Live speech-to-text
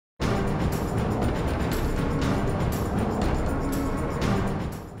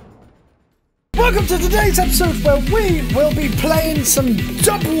Welcome to today's episode where we will be playing some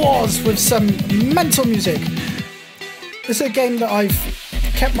DubWars with some mental music. This is a game that I've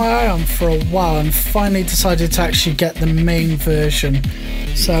kept my eye on for a while and finally decided to actually get the main version.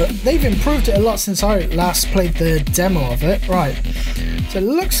 So they've improved it a lot since I last played the demo of it. Right, so it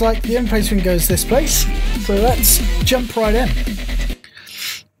looks like the only place we can go is this place. So let's jump right in.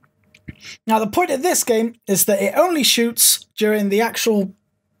 Now the point of this game is that it only shoots during the actual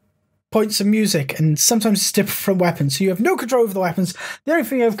points of music, and sometimes it's different from weapons, so you have no control over the weapons. The only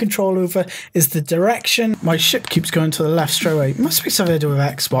thing you have control over is the direction. My ship keeps going to the left straight away. It must be something to do with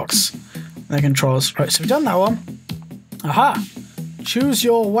Xbox and their controls. Right, so we've done that one. Aha! Choose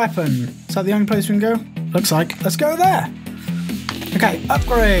your weapon. Is that the only place we can go? Looks like. Let's go there. Okay,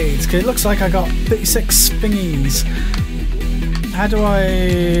 upgrades. Okay, it looks like I got 36 thingies. How do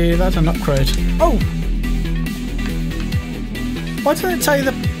I... That's an upgrade. Oh! Why don't it tell you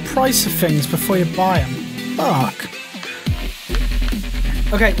the price of things before you buy them? Fuck.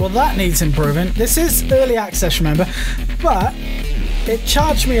 Okay, well that needs improving. This is early access, remember, but it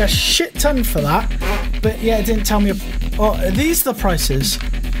charged me a shit ton for that, but yeah, it didn't tell me. Oh, are these the prices?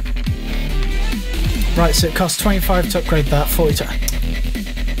 Right, so it costs 25 to upgrade that, 40 to...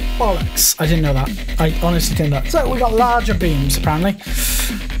 Bollocks. I didn't know that. I honestly didn't know that. So we got larger beams, apparently.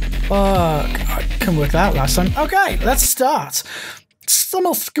 Fuck. I couldn't work that out last time. Okay, let's start.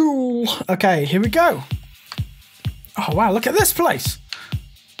 Summer school. Okay, here we go. Oh wow, look at this place.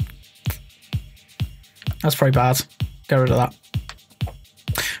 That's pretty bad. Get rid of that.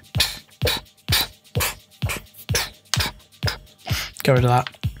 Get rid of that.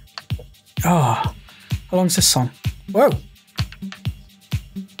 Oh, how long's this song? Whoa.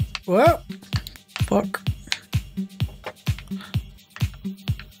 Whoa. Fuck.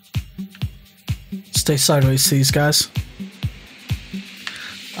 Stay sideways, these guys.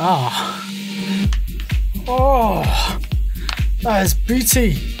 Ah. Oh. That is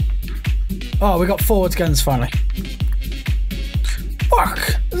BT. Oh, we got forward guns finally. Fuck.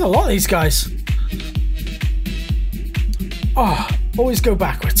 There's a lot of these guys. Oh, always go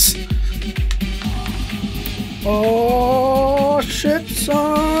backwards. Oh, shit,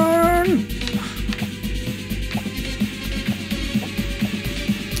 son.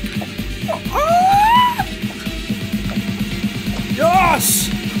 Oh. Yes.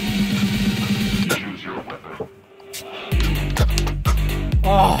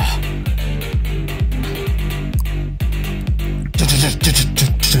 Oh.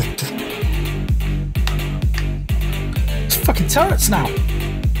 It's fucking turrets now.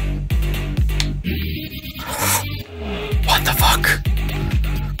 What the fuck?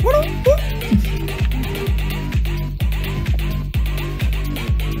 What?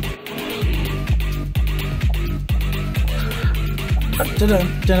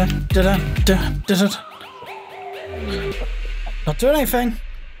 Not doing anything.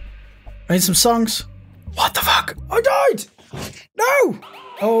 I need some songs. What the fuck? I died! No!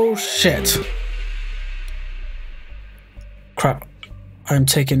 Oh shit. Crap. I'm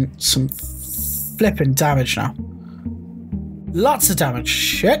taking some flipping damage now. Lots of damage.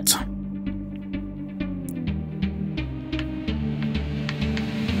 Shit.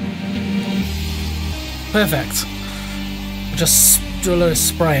 Perfect. Just do a load of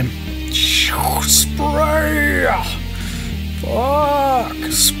spraying. Spray! Fuck!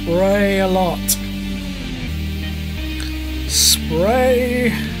 Spray a lot.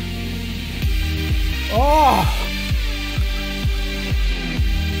 Spray. Oh!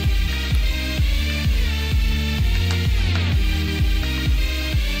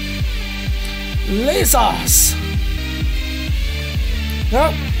 Lasers!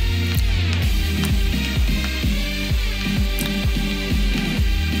 Nope.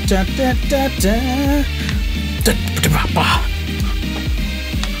 Da, da, da, da. Da, da, da, da.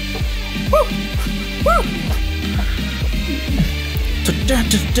 Woo! Woo! Da, da,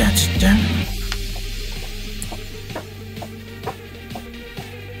 da, da, da.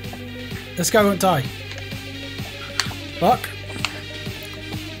 This guy won't die. Fuck.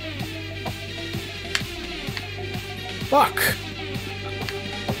 Fuck!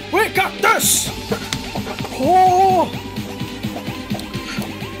 We got this! Oh!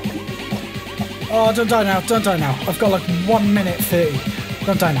 Oh, don't die now, don't die now. I've got like 1 minute 30.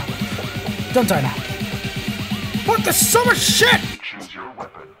 Don't die now. Don't die now. What, there's so much shit! Choose your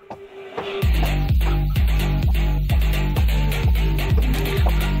weapon.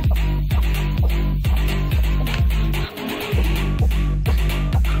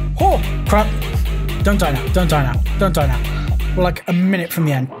 Oh, crap. Don't die now, don't die now, don't die now. We're like a minute from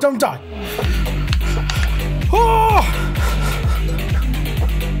the end. Don't die! Oh!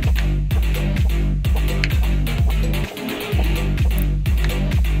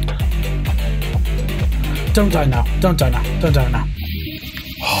 Don't die now. Don't die now. Don't die now.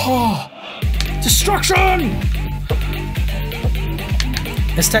 Oh, destruction!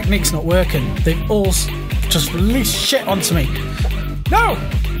 This technique's not working. They've all just released shit onto me. No!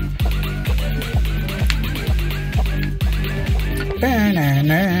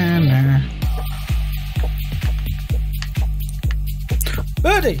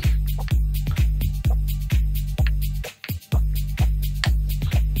 Birdie!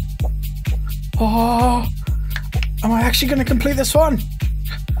 Oh, am I actually going to complete this one?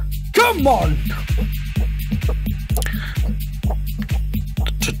 Come on!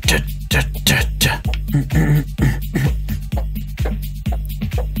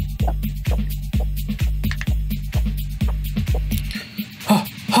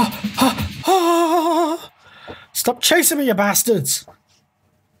 Stop chasing me, you bastards!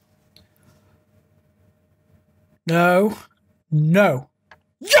 No. No.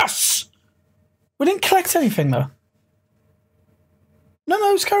 Yes! We didn't collect anything, though. None of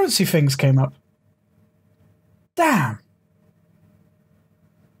those currency things came up. Damn.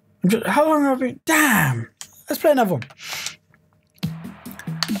 How long have I been? Damn. Let's play another one.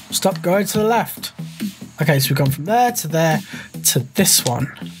 Stop going to the left. Okay, so we've gone from there to this one.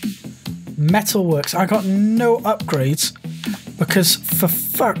 Metalworks. I got no upgrades because, for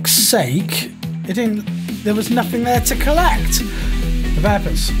fuck's sake, there was nothing there to collect. The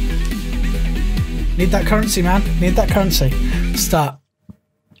peppers. Need that currency, man. Need that currency. Start.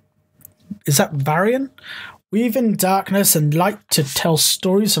 Is that Varian? Weave in darkness and light to tell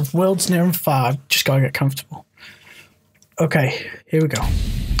stories of worlds near and far. Just gotta get comfortable. Okay, here we go.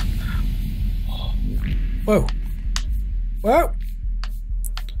 Whoa. Whoa.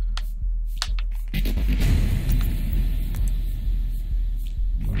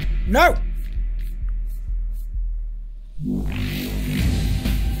 No!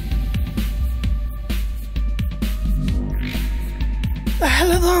 The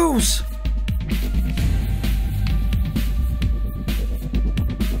hell are those?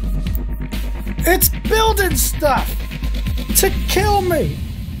 It's building stuff to kill me.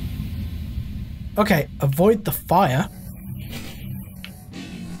 Okay, avoid the fire.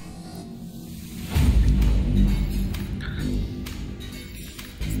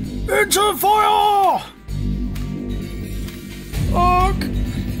 Into the fire! Fuck!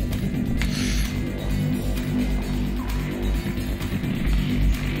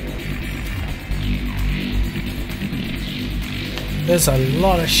 There's a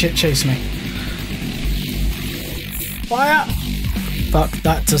lot of shit chasing me. Fire! Fuck,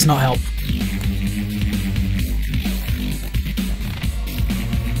 that does not help.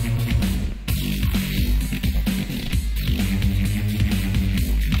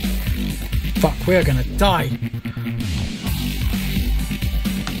 Fuck, we are gonna die.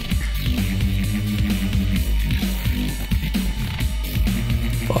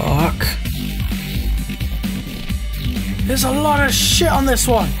 Fuck. There's a lot of shit on this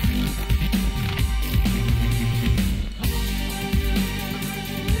one.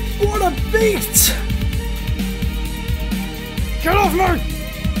 What a beat! Get off me!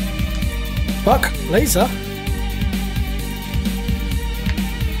 Fuck, laser.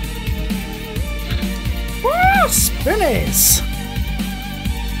 Woo! Spinnies!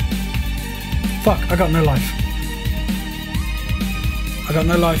 Fuck, I got no life. I got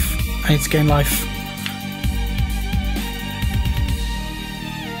no life. I need to gain life.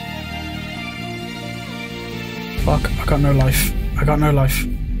 Fuck, I got no life. I got no life.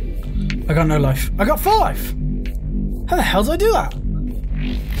 I got no life. I got full life! How the hell did I do that?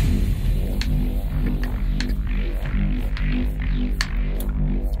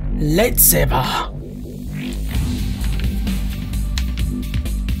 Lightsaber!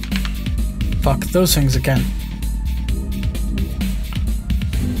 Fuck, those things again.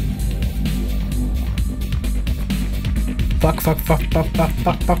 Fuck, fuck, fuck, fuck, fuck,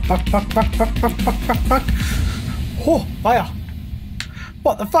 fuck, fuck, fuck, fuck, fuck, fuck, fuck, fuck, fuck, fuck. Oh, fire.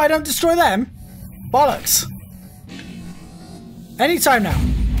 What, the fire don't destroy them? Bollocks. Anytime now.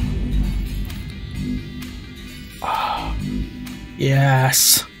 Oh,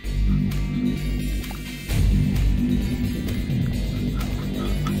 yes.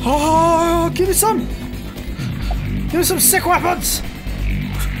 Oh, give me some. Give me some sick weapons.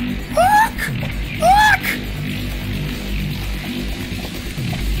 Fuck! Fuck!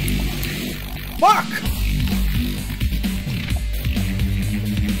 Fuck!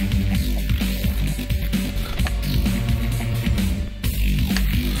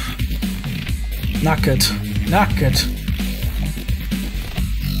 Not good. Not good.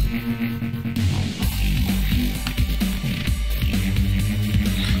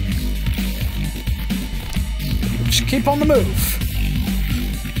 Keep on the move.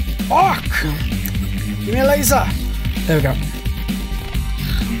 Fuck! Give me a laser. There we go.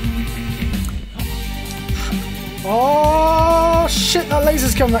 Oh shit, that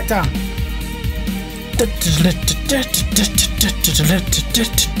laser's coming back down.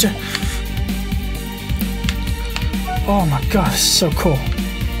 Oh my god, it's so cool.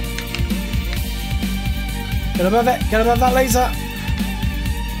 Get above it, get above that laser.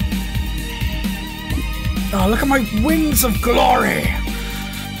 Oh, look at my wings of glory.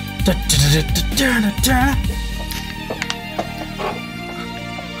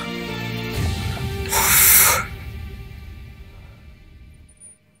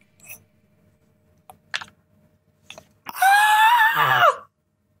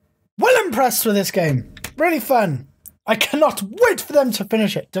 Well impressed with this game. Really fun. I cannot wait for them to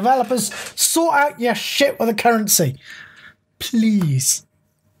finish it. Developers, sort out your shit with the currency. Please.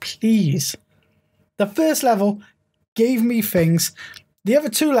 Please. The first level gave me things. The other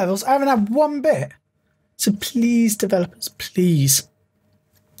two levels, I haven't had one bit. So please, developers, please.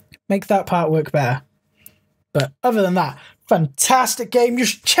 Make that part work better. But other than that, fantastic game. You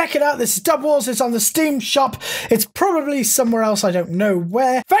should check it out. This is DubWars. It's on the Steam shop. It's probably somewhere else. I don't know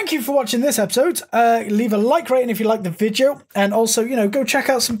where. Thank you for watching this episode. Leave a like rating if you like the video. And also, you know, go check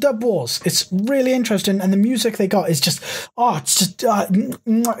out some DubWars. It's really interesting. And the music they got is just,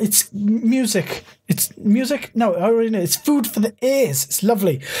 it's music. It's music. No, I already know. It's food for the ears. It's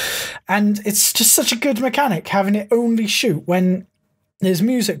lovely. And it's just such a good mechanic having it only shoot when there's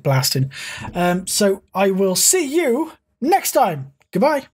music blasting. So I will see you next time. Goodbye.